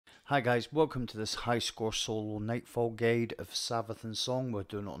Hi guys, welcome to this high score solo Nightfall guide of Savathuns song. We're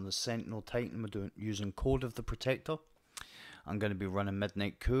doing it on the Sentinel Titan. We're using Code of the Protector. I'm going to be running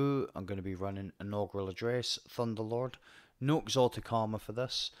Midnight Coup. I'm going to be running Inaugural Address, Thunderlord. No exotic armor for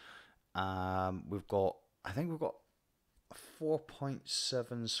this. I think we've got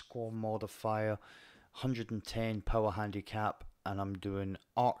 4.7 score modifier, 110 power handicap, and I'm doing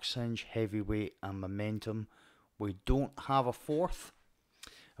Arc Singe, Heavyweight, and Momentum. We don't have a fourth.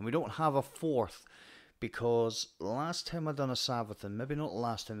 And we don't have a fourth because last time I done a Savathun, maybe not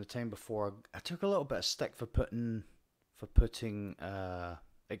last time, the time before, I took a little bit of stick for putting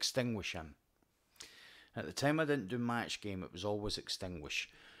Extinguish in. At the time I didn't do match game, it was always Extinguish.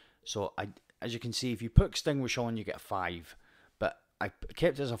 So as you can see, if you put Extinguish on, you get a 5. But I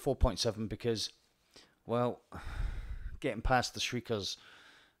kept it as a 4.7 because, well, getting past the Shriekers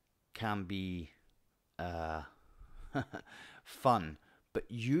can be fun. But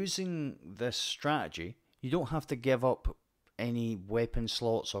using this strategy, you don't have to give up any weapon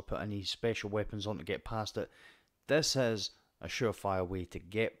slots or put any special weapons on to get past it. This is a surefire way to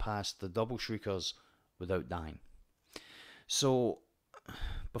get past the double Shriekers without dying. So,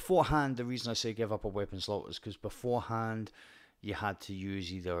 beforehand, the reason I say give up a weapon slot is because beforehand you had to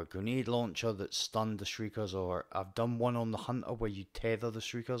use either a grenade launcher that stunned the Shriekers, or I've done one on the Hunter where you tether the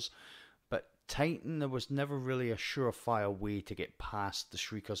Shriekers. But Titan, there was never really a surefire way to get past the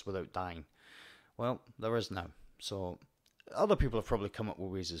Shriekers without dying. Well, there is now. So, other people have probably come up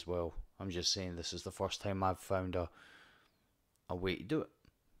with ways as well. I'm just saying this is the first time I've found a way to do it.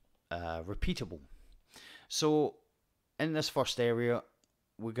 Repeatable. So, in this first area,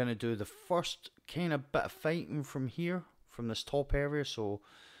 we're going to do the first kind of bit of fighting from here, from this top area. So,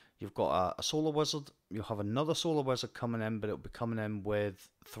 you've got a Solar Wizard. You'll have another Solar Wizard coming in, but it'll be coming in with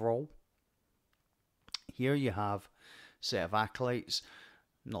Thrall. Here you have a set of acolytes,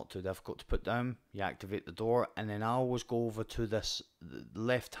 not too difficult to put down. You activate the door, and then I always go over to this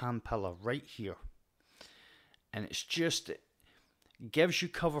left hand pillar right here, and it gives you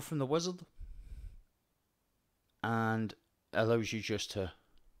cover from the wizard and allows you just to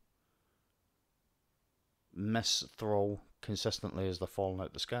miss Thrall consistently as they're falling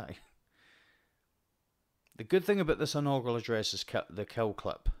out the sky. The good thing about this inaugural address is the kill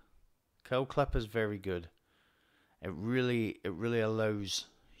clip. Kill clip is very good. It really allows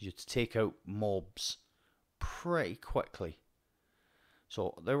you to take out mobs pretty quickly.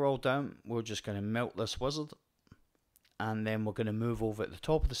 So they're all down. We're just going to melt this wizard, and then we're going to move over at the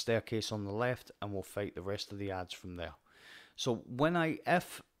top of the staircase on the left, and we'll fight the rest of the adds from there. So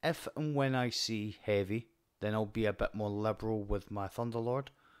if and when I see heavy, then I'll be a bit more liberal with my Thunderlord.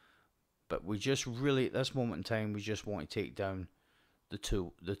 But we just really, at this moment in time, we just want to take down the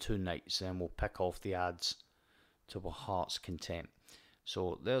two knights, and we'll pick off the adds to our heart's content.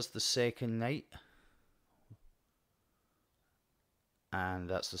 So there's the second knight, and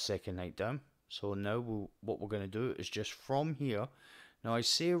that's the second knight down. So now what we're going to do is just from here. Now I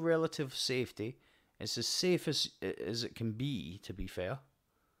say relative safety. It's as safe as it can be, to be fair.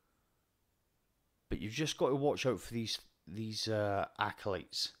 But you've just got to watch out for these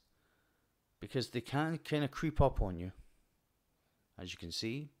acolytes, because they can kind of creep up on you. As you can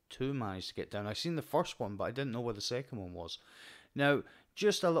see, 2 managed to get down. I seen the first one, but I didn't know where the second one was. Now,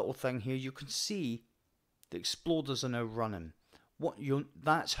 just a little thing here. You can see the exploders are now running.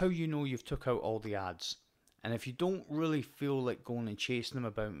 That's how you know you've took out all the adds. And if you don't really feel like going and chasing them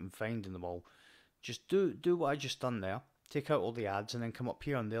about and finding them all, just do what I just done there. Take out all the adds and then come up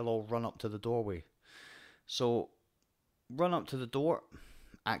here, and they'll all run up to the doorway. So, run up to the door,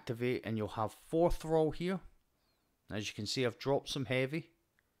 activate, and you'll have 4 Thrall here. As you can see, I've dropped some heavy.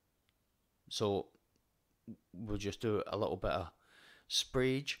 So, we'll just do a little bit of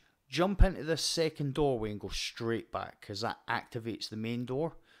sprayage. Jump into this second doorway and go straight back, because that activates the main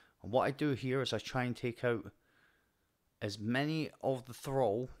door. And what I do here is I try and take out as many of the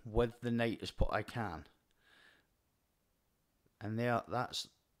Thrall with the knight as I can. And there, that's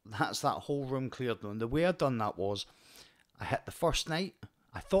that whole room cleared. And the way I done that was, I hit the first knight.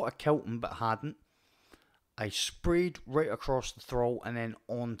 I thought I killed him, but hadn't. I sprayed right across the Thrall and then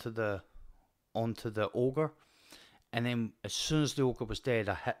onto the ogre. And then as soon as the ogre was dead,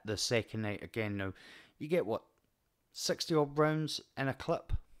 I hit the second knight again. Now, you get what? 60 odd rounds in a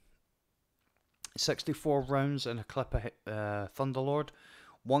clip? 64 rounds in a clip of Thunderlord.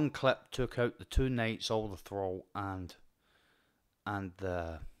 One clip took out the 2 knights, all the Thrall, and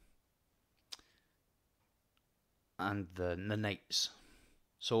the knights.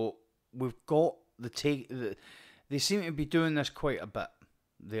 So we've got they seem to be doing this quite a bit.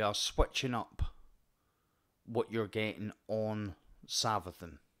 They are switching up what you're getting on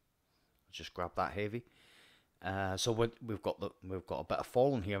Savathun. just grab that heavy. So we've got a bit of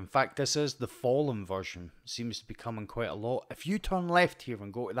fallen here. In fact, this is the fallen version. Seems to be coming quite a lot. If you turn left here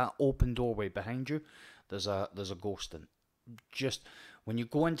and go to that open doorway behind you, there's a ghost in. Just when you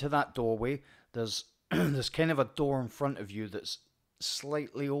go into that doorway, there's there's kind of a door in front of you that's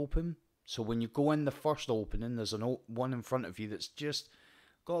slightly open. So when you go in the first opening, there's one in front of you that's just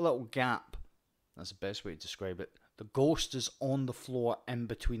got a little gap. That's the best way to describe it. The ghost is on the floor in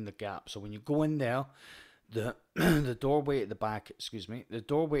between the gap. So when you go in there, the the doorway at the back, the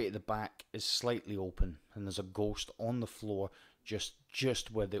doorway at the back is slightly open, and there's a ghost on the floor just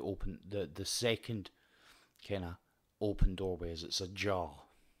where the second kind of open doorway is. It's ajar.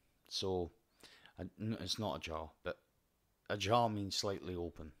 So it's not ajar, but ajar means slightly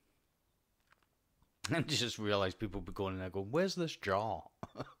open. I just realised people be going in there going, where's this jar?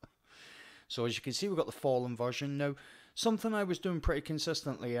 So as you can see, we've got the fallen version. Now, something I was doing pretty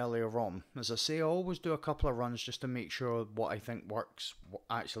consistently earlier on, as I say, I always do a couple of runs just to make sure what I think works, what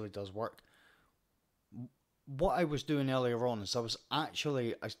actually does work. What I was doing earlier on is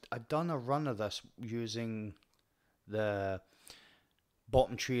I'd done a run of this using the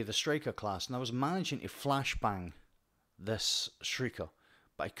bottom tree of the Striker class, and I was managing to flashbang this Shrieker,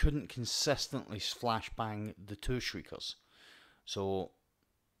 but I couldn't consistently flashbang the two Shriekers. So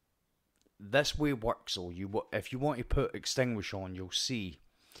this way works. So if you want to put extinguish on, you'll see.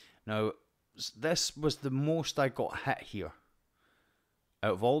 Now this was the most I got hit here.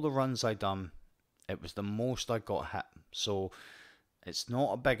 Out of all the runs I done, it was the most I got hit. So it's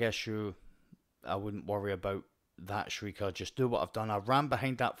not a big issue. I wouldn't worry about that Shrieker. Just do what I've done. I ran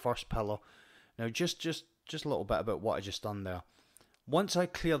behind that first pillar. Now just a little bit about what I just done there. Once I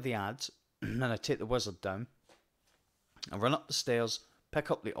clear the ads, and I take the wizard down, I run up the stairs, pick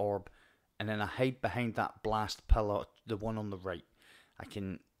up the orb, and then I hide behind that blast pillar, the one on the right. I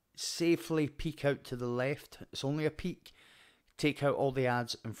can safely peek out to the left. It's only a peek. Take out all the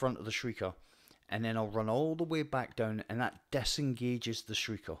ads in front of the Shrieker, and then I'll run all the way back down, and that disengages the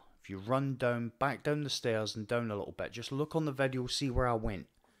Shrieker. If you run back down the stairs and down a little bit, just look on the video, see where I went.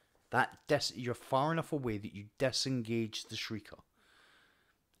 You're far enough away that you disengage the Shrieker.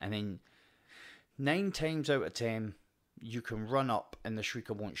 And then 9 times out of 10, you can run up and the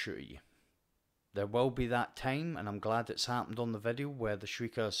Shrieker won't shoot at you. There will be that time, and I'm glad it's happened on the video, where the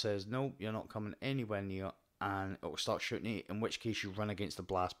Shrieker says, no, you're not coming anywhere near, and it will start shooting at you, in which case you run against the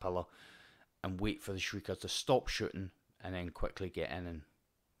blast pillar and wait for the Shrieker to stop shooting, and then quickly get in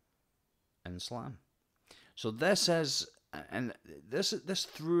and slam. So this is, and this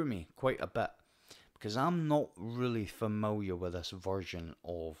threw me quite a bit, because I'm not really familiar with this version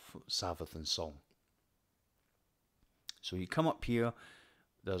of Savathuns song. So you come up here,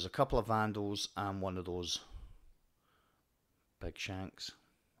 there's a couple of Vandals and one of those big shanks.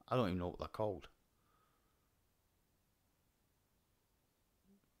 I don't even know what they're called.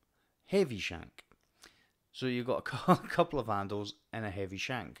 Heavy shank. So you've got a couple of Vandals and a heavy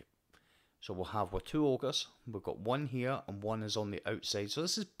shank. So we'll have with 2 ogres. We've got one here and one is on the outside. So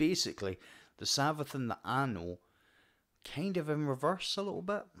this is basically the Savathun that I know, kind of in reverse a little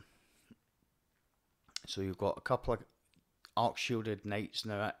bit. So you've got a couple of arc shielded knights.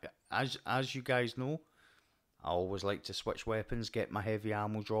 Now, as you guys know, I always like to switch weapons, get my heavy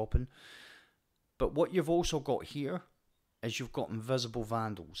ammo dropping. But what you've also got here is you've got invisible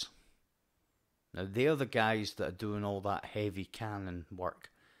Vandals. Now they're the guys that are doing all that heavy cannon work.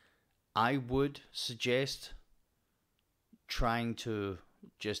 I would suggest trying to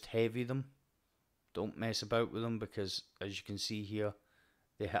just heavy them. Don't mess about with them, because as you can see here,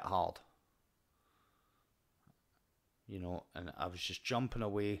 they hit hard. You know, and I was just jumping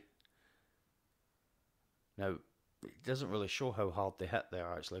away. Now, it doesn't really show how hard they hit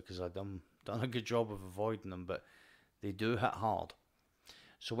there actually, because I've done a good job of avoiding them, but they do hit hard.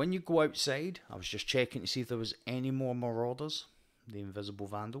 So when you go outside, I was just checking to see if there was any more Marauders, the invisible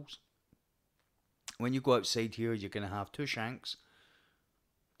Vandals. When you go outside here, you're going to have 2 shanks.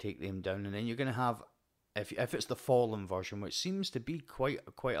 Take them down, and then you're going to have, if it's the fallen version, which seems to be quite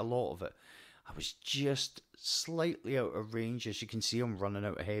a lot of it. I was just slightly out of range. As you can see, I'm running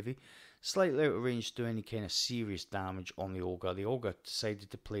out of heavy. Slightly out of range to do any kind of serious damage on the ogre. The ogre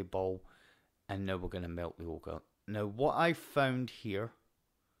decided to play ball, and now we're going to melt the ogre. Now, what I found here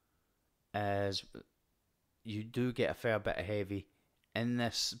is you do get a fair bit of heavy in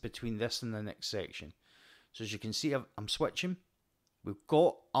this, between this and the next section. So as you can see, I'm switching. We've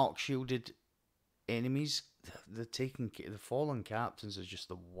got arc shielded enemies. The fallen captains are just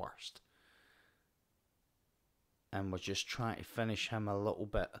the worst. And we're just trying to finish him a little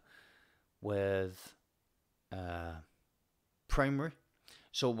bit with primary.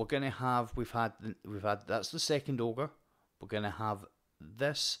 So we're gonna have we've had that's the second ogre. We're gonna have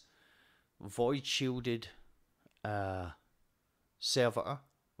this void shielded servitor,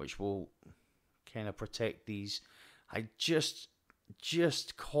 which will kind of protect these. I just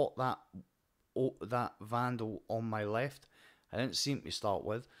caught that vandal on my left. I didn't see him to start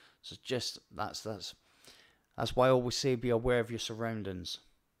with, so just that's why I always say be aware of your surroundings.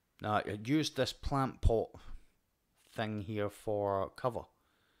 Now I used this plant pot thing here for cover,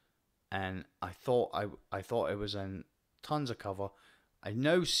 and I thought it was in tons of cover. I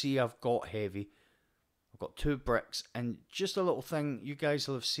now see I've got heavy. I've got 2 bricks, and just a little thing. You guys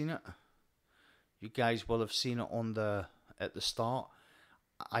will have seen it. You guys will have seen it at the start.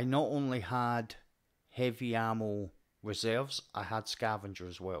 I not only had heavy ammo reserves, I had scavenger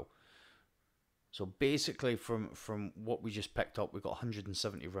as well. So basically, from what we just picked up, we got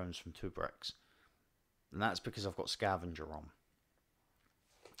 170 rounds from 2 bricks, and that's because I've got scavenger on.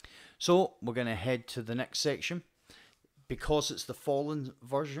 So we're going to head to the next section. Because it's the Fallen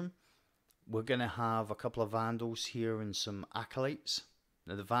version, we're going to have a couple of Vandals here and some Acolytes.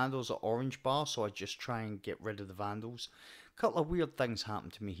 Now the Vandals are orange bar, so I just try and get rid of the Vandals. A couple of weird things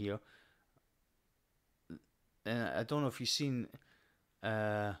happened to me here. I don't know if you've seen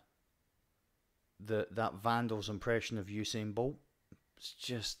that Vandal's impression of Usain Bolt. It's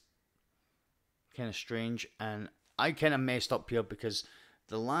just kind of strange, and I kind of messed up here because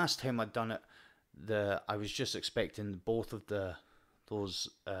the last time I'd done it, I was just expecting both of those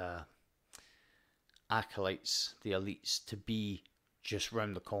acolytes, the elites, to be just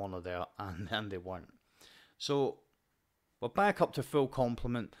round the corner there, and then they weren't. So we're back up to full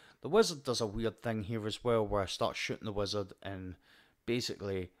complement. The wizard does a weird thing here as well, where I start shooting the wizard, and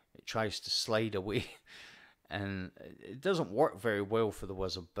basically it tries to slide away, and it doesn't work very well for the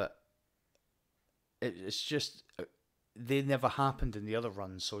wizard, but it's just they never happened in the other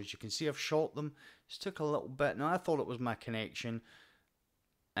runs. So as you can see, I've shot them. It took a little bit. Now I thought it was my connection,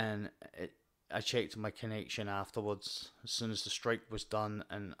 and I checked my connection afterwards as soon as the strike was done,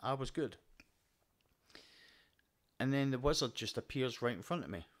 and I was good. And then the wizard just appears right in front of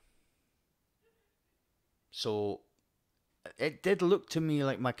me. So it did look to me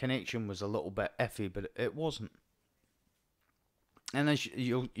like my connection was a little bit iffy, but it wasn't. And as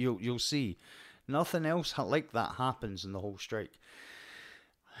you'll see, nothing else like that happens in the whole strike.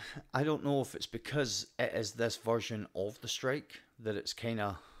 I don't know if it's because it is this version of the strike that it's kind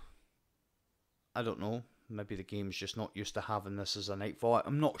of, I don't know, maybe the game's just not used to having this as a Nightfall.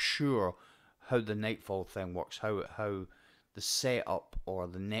 I'm not sure how the Nightfall thing works, how the setup or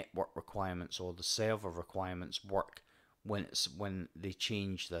the network requirements or the server requirements work when they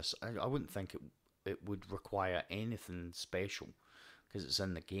change this. I wouldn't think it would require anything special because it's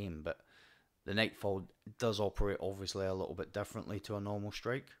in the game, but the Nightfall does operate obviously a little bit differently to a normal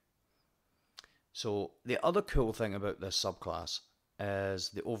strike. So the other cool thing about this subclass is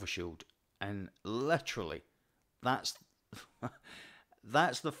the overshield, and literally that's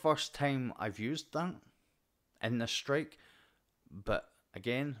the first time I've used that in this strike. But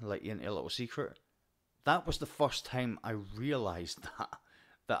again, let you into a little secret, that was the first time I realised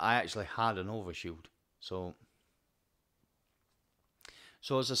that I actually had an overshield. So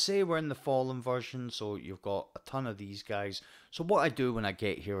as I say, we're in the Fallen version, so you've got a ton of these guys. So what I do when I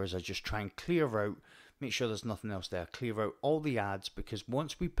get here is I just try and clear out, make sure there's nothing else there, clear out all the ads, because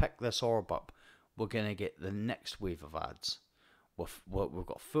once we pick this orb up, we're going to get the next wave of ads. We've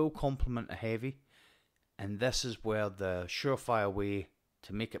got full complement of heavy, and this is where the surefire way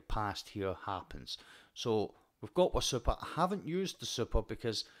to make it past here happens. So we've got our super. I haven't used the super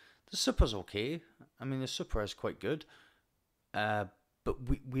because the super's okay. I mean, the super is quite good. But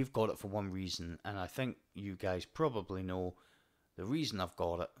we've got it for one reason, and I think you guys probably know the reason I've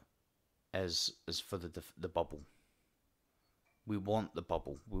got it is for the bubble. We want the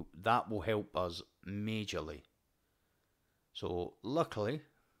bubble. That will help us majorly. So luckily,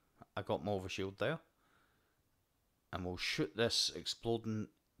 I got my overshield there, and we'll shoot this exploding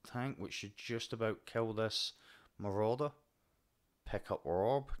tank, which should just about kill this marauder. Pick up our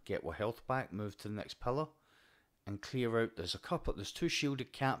orb, get our health back, move to the next pillar, and clear out. There's 2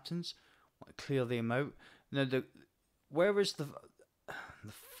 shielded captains. I want to clear them out. Now whereas the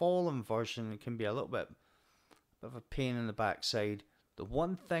Fallen version, it can be a little bit of a pain in the backside. The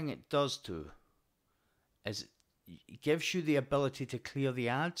one thing it does do is it gives you the ability to clear the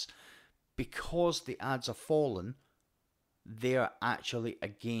ads. Because the ads are Fallen, they're actually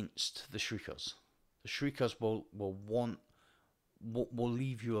against the Shriekers. The Shriekers will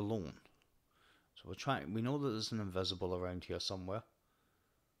leave you alone. So we know that there's an invisible around here somewhere.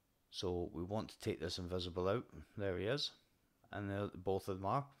 So we want to take this invisible out. There he is. and both of them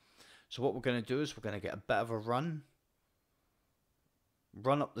are. So what we're going to do is we're going to get a bit of a run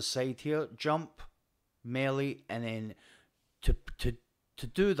up the side here, jump, melee, and then to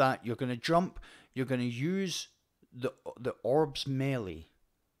do that, you're going to jump. You're going to use the orb's melee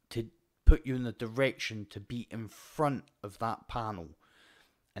to put you in the direction to be in front of that panel.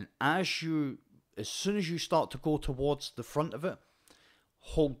 And as soon as you start to go towards the front of it,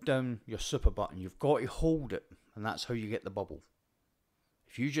 hold down your super button. You've got to hold it, and that's how you get the bubble.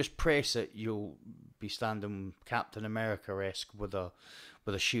 If you just press it, you'll be standing Captain America-esque with a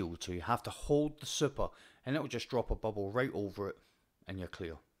shield. So you have to hold the super, and it'll just drop a bubble right over it, and you're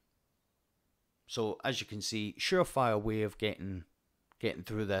clear. So as you can see, surefire way of getting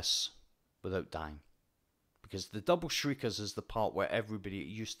through this without dying. Because the double shriekers is the part where everybody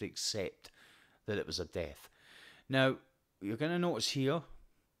used to accept that it was a death. Now, you're going to notice here,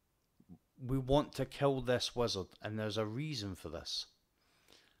 we want to kill this wizard, and there's a reason for this.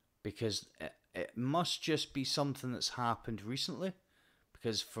 Because it must just be something that's happened recently,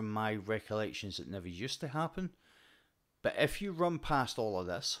 because from my recollections it never used to happen. But if you run past all of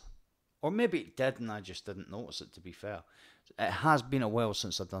this, or maybe it did and I just didn't notice it, to be fair. It has been a while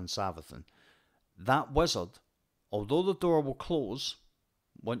since I've done Savathun. That wizard, although the door will close,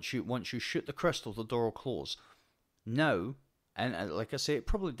 once you shoot the crystal, the door will close. Now, and like I say, it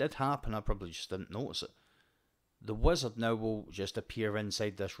probably did happen, I probably just didn't notice it. The wizard now will just appear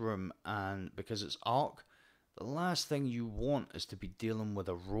inside this room, and because it's Ark, the last thing you want is to be dealing with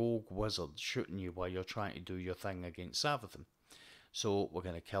a rogue wizard shooting you while you're trying to do your thing against Savathun. So we're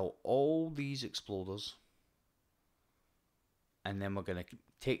going to kill all these exploders, and then we're going to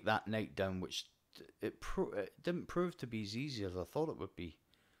take that knight down, which it didn't prove to be as easy as I thought it would be.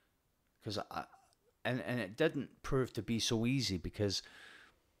 And it didn't prove to be so easy because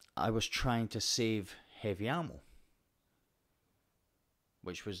I was trying to save heavy ammo,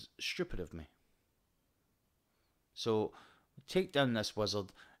 which was stupid of me. So take down this wizard,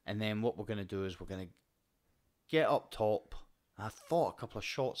 and then what we're going to do is we're going to get up top. I thought a couple of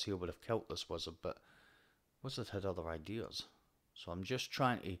shots here would have killed this wizard, but wizard had other ideas. So I'm just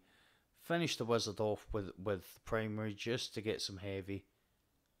trying to finish the wizard off with primary just to get some heavy,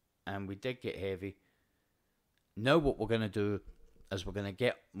 and we did get heavy. Now what we're going to do is we're going to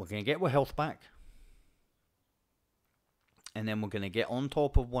get our health back, and then we're going to get on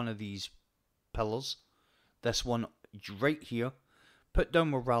top of one of these pillars, this one right here, put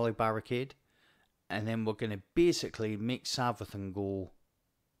down our rally barricade, and then we're going to basically make Savathun go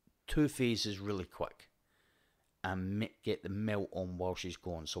 2 phases really quick and get the melt on while she's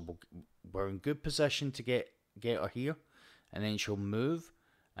going. So we're in good position to get her here, and then she'll move,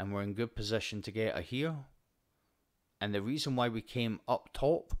 and we're in good position to get her here. And the reason why we came up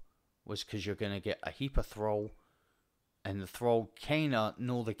top was because you're going to get a heap of thrall, and the thrall kind of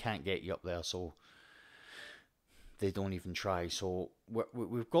know they can't get you up there, so they don't even try. So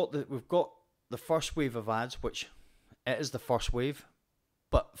we've got the first wave of ads, which it is the first wave,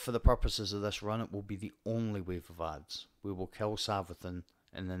 but for the purposes of this run, it will be the only wave of ads. We will kill Savathun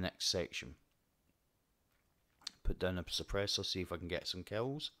in the next section. Put down a suppressor, see if I can get some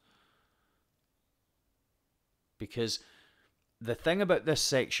kills. Because the thing about this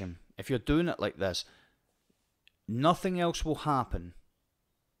section, if you're doing it like this, nothing else will happen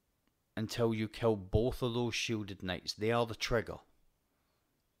until you kill both of those shielded knights. They are the trigger.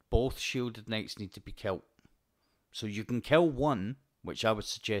 Both shielded knights need to be killed. So you can kill one, which I would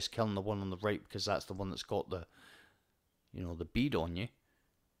suggest killing the one on the right, because that's the one that's got the, the bead on you.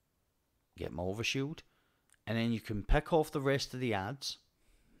 Get my overshield. And then you can pick off the rest of the ads.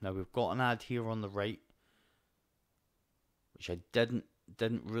 Now we've got an ad here on the right, which I didn't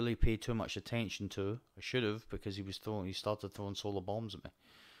really pay too much attention to. I should have, because he started throwing solar bombs at me.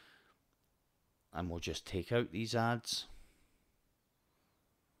 And we'll just take out these ads.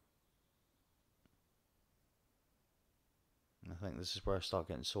 I think this is where I start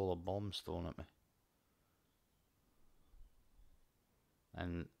getting solar bombs thrown at me.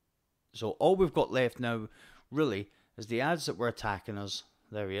 And so all we've got left now, really, is the ads that were attacking us.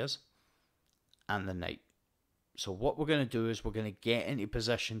 There he is. And the knight. So what we're going to do is we're going to get into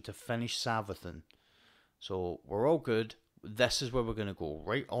position to finish Savathun. So we're all good. This is where we're going to go,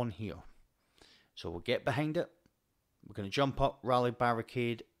 right on here. So we'll get behind it. We're going to jump up, rally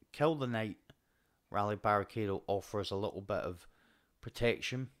barricade, kill the knight. Rally barricade will offer us a little bit of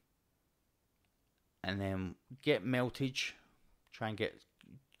protection. And then get meltage. Try and get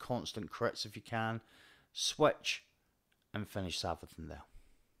constant crits if you can. Switch and finish Savathun there.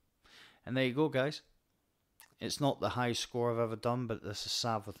 And there you go, guys. It's not the highest score I've ever done, but this is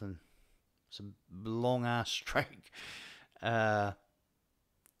Savathun. It's a long ass strike. Thank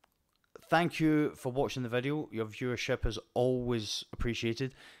you for watching the video. Your viewership is always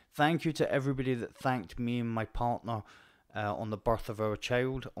appreciated. Thank you to everybody that thanked me and my partner on the birth of our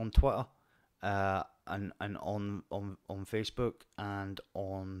child on Twitter, and on Facebook, and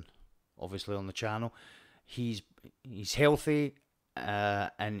on, obviously, on the channel. He's healthy,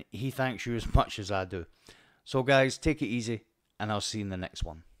 and he thanks you as much as I do. So guys, take it easy, and I'll see you in the next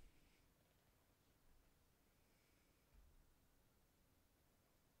one.